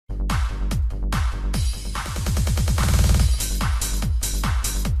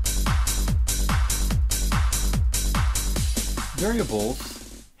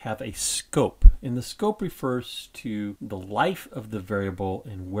Variables have a scope, and the scope refers to the life of the variable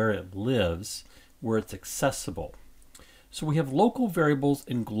and where it lives, where it's accessible. So we have local variables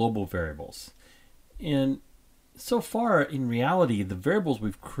and global variables. And so far, in reality, the variables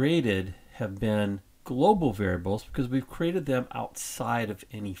we've created have been global variables because we've created them outside of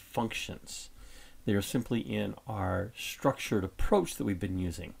any functions. They are simply in our structured approach that we've been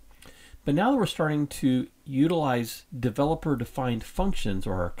using. But now that we're starting to utilize developer-defined functions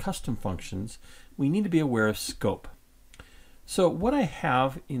or our custom functions, we need to be aware of scope. So what I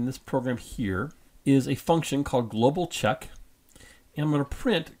have in this program here is a function called global check, and I'm going to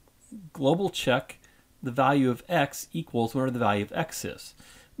print global check the value of x equals whatever the value of x is.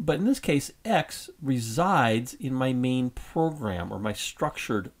 But in this case, x resides in my main program or my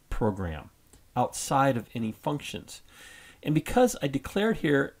structured program outside of any functions. And because I declared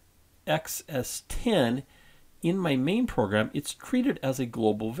here x as 10 in my main program, it's treated as a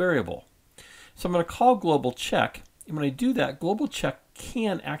global variable. So I'm going to call global check, and when I do that, global check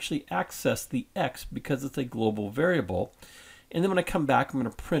can actually access the x because it's a global variable. And then when I come back, I'm going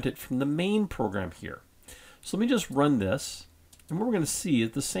to print it from the main program here. So let me just run this, and what we're going to see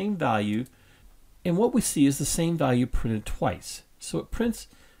is the same value, and what we see is the same value printed twice. So it prints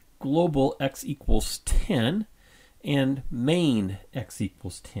global x equals 10 and main x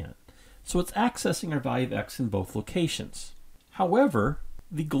equals 10. So it's accessing our value of x in both locations. However,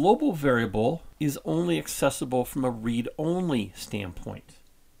 the global variable is only accessible from a read-only standpoint.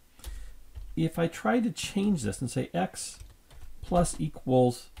 If I try to change this and say x plus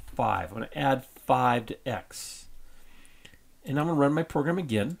equals 5, I'm going to add 5 to x. And I'm going to run my program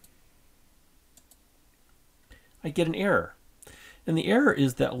again. I get an error. And the error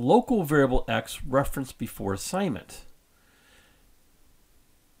is that local variable x referenced before assignment.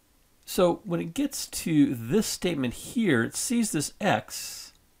 So when it gets to this statement here, it sees this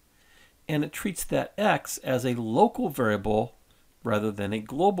x, and it treats that x as a local variable rather than a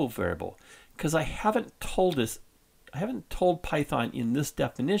global variable. Because I haven't told Python in this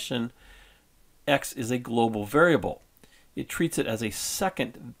definition x is a global variable. It treats it as a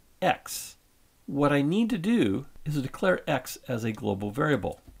second x. What I need to do is to declare x as a global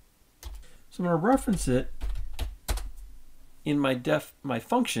variable. So I'm going to reference it in my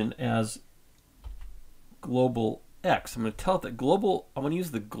function as global x. I'm going to tell it that I'm going to use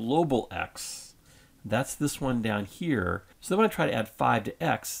the global x. That's this one down here. So then when I try to add 5 to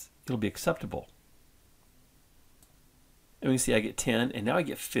x, it'll be acceptable. And we can see I get 10, and now I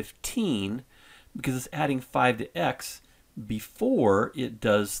get 15 because it's adding 5 to x before it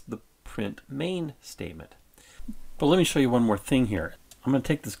does the print main statement. But let me show you one more thing here. I'm going to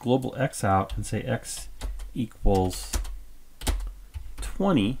take this global x out and say x equals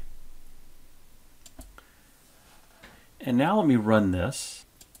 20. And now let me run this.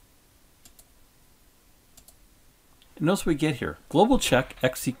 And notice what we get here. Global check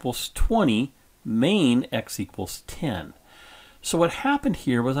x equals 20, main x equals 10. So what happened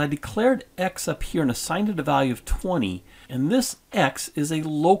here was I declared x up here and assigned it a value of 20, and this x is a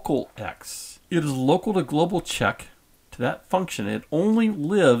local x. It is local to global check, to that function. It only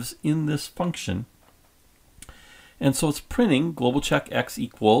lives in this function. And so it's printing global check x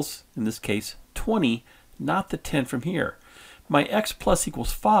equals, in this case, 20, not the 10 from here. My x plus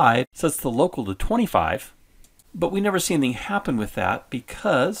equals 5 sets the local to 25, but we never see anything happen with that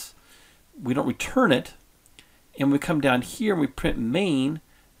because we don't return it. And we come down here and we print main.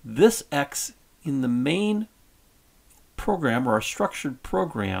 This x in the main program, or our structured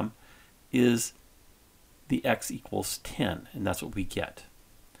program, is the x equals 10, and that's what we get.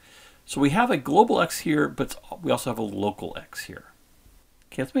 So we have a global x here, but we also have a local x here.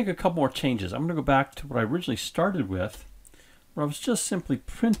 Okay, let's make a couple more changes. I'm going to go back to what I originally started with, where I was just simply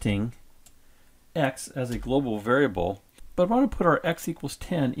printing x as a global variable, but I want to put our x equals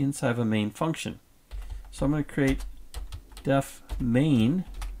 10 inside of a main function. So I'm going to create def main,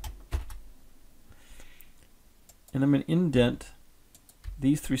 and I'm going to indent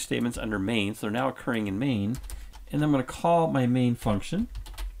these 3 statements under main, so they're now occurring in main, and I'm going to call my main function.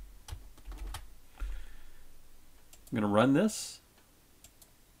 I'm going to run this,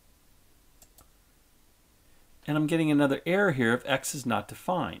 and I'm getting another error here if x is not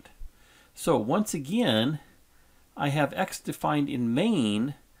defined. So once again, I have x defined in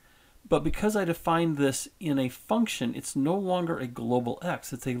main, but because I defined this in a function, it's no longer a global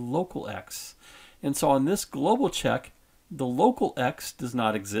x, it's a local x. And so on this global check, the local x does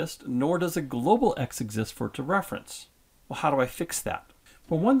not exist, nor does a global x exist for it to reference. Well, how do I fix that?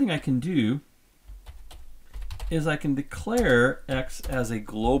 Well, one thing I can do is I can declare x as a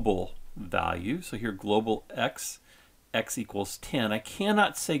global value. So here global x x equals 10. I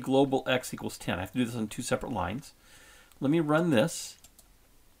cannot say global x equals 10. I have to do this on two separate lines. Let me run this.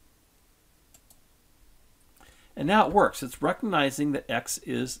 And now it works. It's recognizing that x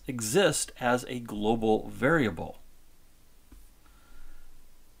exists as a global variable.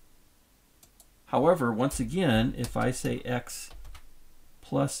 However, once again, if I say x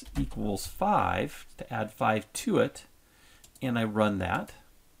plus equals 5, to add 5 to it, and I run that,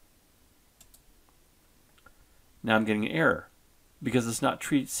 now I'm getting an error because it's not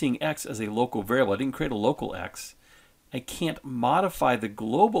seeing x as a local variable. I didn't create a local x. I can't modify the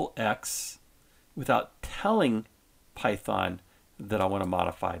global x without telling Python that I want to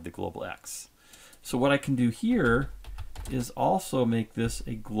modify the global x. So what I can do here is also make this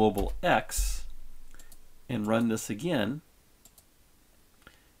a global x and run this again.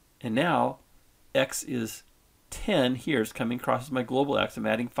 And now x is 10 here. It's coming across as my global x. I'm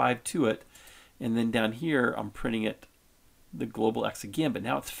adding 5 to it. And then down here, I'm printing it the global x again, but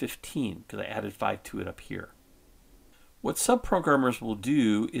now it's 15 because I added 5 to it up here. What subprogrammers will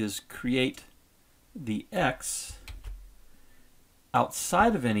do is create the x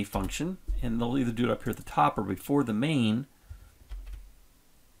outside of any function, and they'll either do it up here at the top or before the main.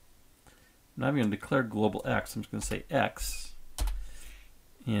 Now I'm going to declare global x. I'm just going to say x.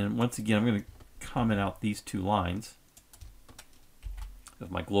 And once again, I'm going to comment out these two lines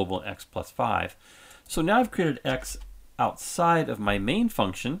of my global x plus 5. So now I've created x outside of my main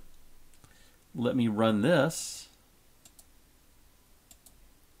function. Let me run this.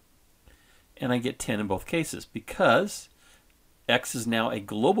 And I get 10 in both cases because x is now a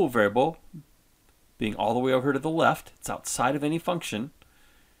global variable being all the way over to the left. It's outside of any function.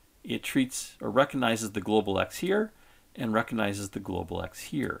 It treats or recognizes the global x here and recognizes the global x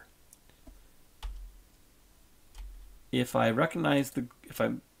here. If I recognize the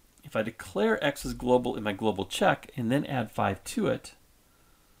if I declare x as global in my global check and then add 5 to it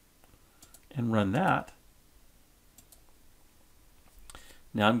and run that,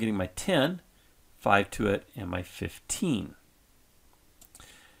 now I'm getting my 10, 5 to it, and my 15.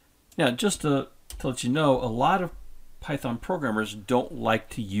 Now, just to let you know, a lot of Python programmers don't like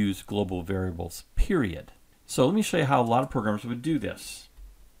to use global variables, period. So let me show you how a lot of programmers would do this.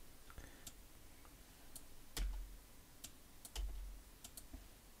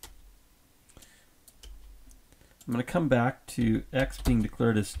 I'm going to come back to x being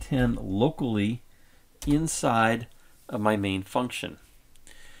declared as 10 locally inside of my main function.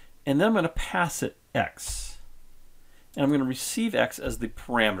 And then I'm going to pass it x. And I'm going to receive x as the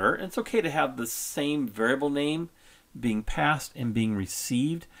parameter. And it's okay to have the same variable name being passed and being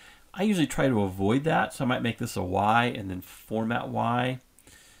received. I usually try to avoid that, so I might make this a y and then format y.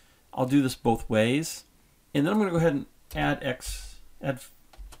 I'll do this both ways. And then I'm going to go ahead and add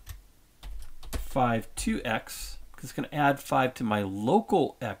 5 to x, because it's going to add 5 to my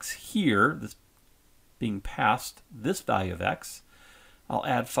local x here, that's being passed this value of x. I'll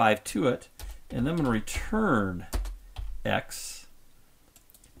add 5 to it, and then I'm going to return x.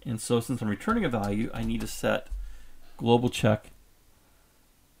 And so since I'm returning a value, I need to set global check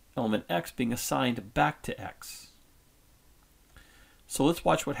element x being assigned back to x. So let's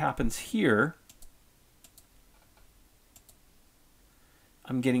watch what happens here.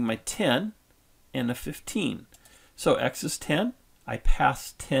 I'm getting my 10 and a 15. So x is 10. I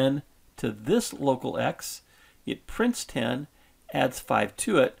pass 10 to this local x. It prints 10, adds 5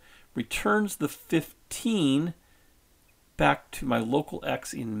 to it, returns the 15 back to my local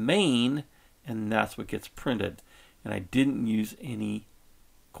x in main, and that's what gets printed. And I didn't use any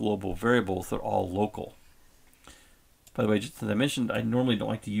global variables, they're all local. By the way, just as I mentioned, I normally don't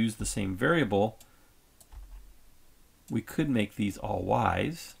like to use the same variable. We could make these all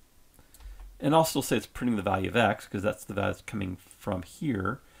y's. And I'll still say it's printing the value of x, because that's the value that's coming from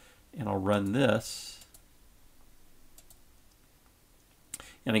here. And I'll run this,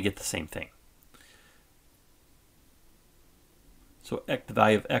 and I get the same thing. So the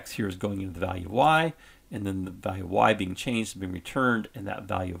value of x here is going into the value of y, and then the value of y being changed is being returned, and that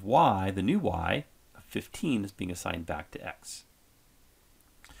value of y, the new y, of 15, is being assigned back to x.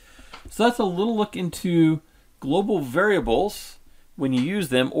 So that's a little look into global variables when you use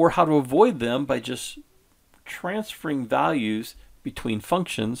them, or how to avoid them by just transferring values between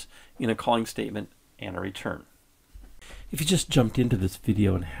functions in a calling statement and a return. If you just jumped into this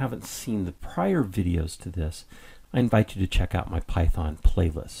video and haven't seen the prior videos to this, I invite you to check out my Python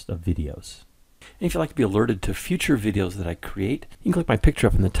playlist of videos. And if you'd like to be alerted to future videos that I create, you can click my picture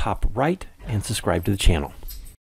up in the top right and subscribe to the channel.